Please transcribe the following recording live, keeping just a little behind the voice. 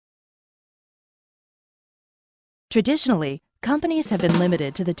Traditionally, companies have been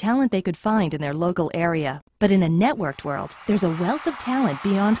limited to the talent they could find in their local area. But in a networked world, there's a wealth of talent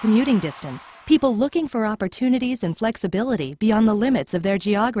beyond commuting distance. People looking for opportunities and flexibility beyond the limits of their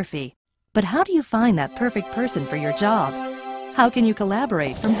geography. But how do you find that perfect person for your job? How can you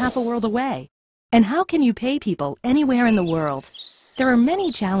collaborate from half a world away? And how can you pay people anywhere in the world? There are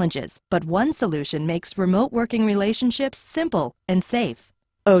many challenges, but one solution makes remote working relationships simple and safe.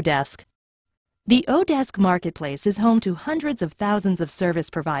 Odesk. The Odesk marketplace is home to hundreds of thousands of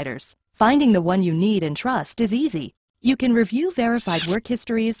service providers. Finding the one you need and trust is easy. You can review verified work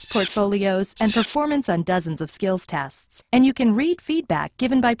histories, portfolios, and performance on dozens of skills tests. And you can read feedback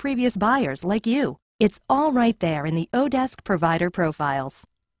given by previous buyers like you. It's all right there in the Odesk provider profiles.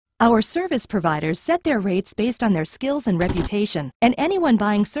 Our service providers set their rates based on their skills and reputation, and anyone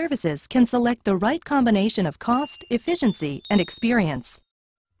buying services can select the right combination of cost, efficiency, and experience.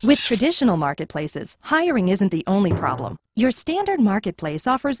 With traditional marketplaces, hiring isn't the only problem. Your standard marketplace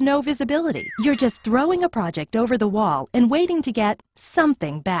offers no visibility. You're just throwing a project over the wall and waiting to get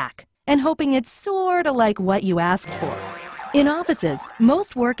something back, and hoping it's sorta like what you asked for. In offices,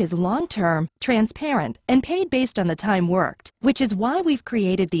 most work is long-term, transparent, and paid based on the time worked, which is why we've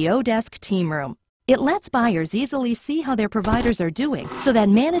created the Odesk Team Room. It lets buyers easily see how their providers are doing, so that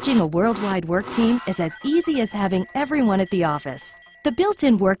managing a worldwide work team is as easy as having everyone at the office. The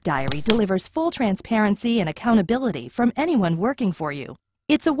built-in work diary delivers full transparency and accountability from anyone working for you.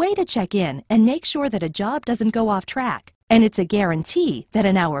 It's a way to check in and make sure that a job doesn't go off track, and it's a guarantee that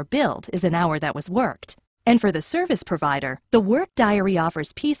an hour billed is an hour that was worked. And for the service provider, the work diary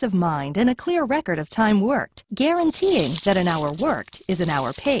offers peace of mind and a clear record of time worked, guaranteeing that an hour worked is an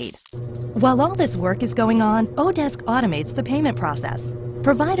hour paid. While all this work is going on, Odesk automates the payment process.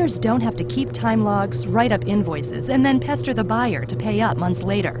 Providers don't have to keep time logs, write up invoices, and then pester the buyer to pay up months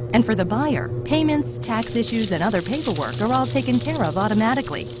later. And for the buyer, payments, tax issues, and other paperwork are all taken care of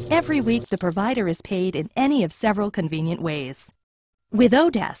automatically. Every week, the provider is paid in any of several convenient ways. With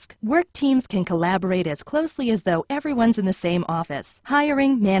Odesk, work teams can collaborate as closely as though everyone's in the same office.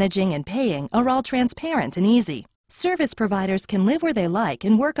 Hiring, managing, and paying are all transparent and easy. Service providers can live where they like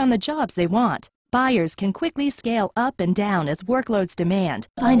and work on the jobs they want. Buyers can quickly scale up and down as workloads demand,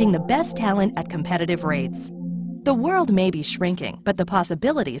 finding the best talent at competitive rates. The world may be shrinking, but the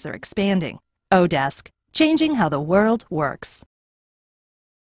possibilities are expanding. Odesk, changing how the world works.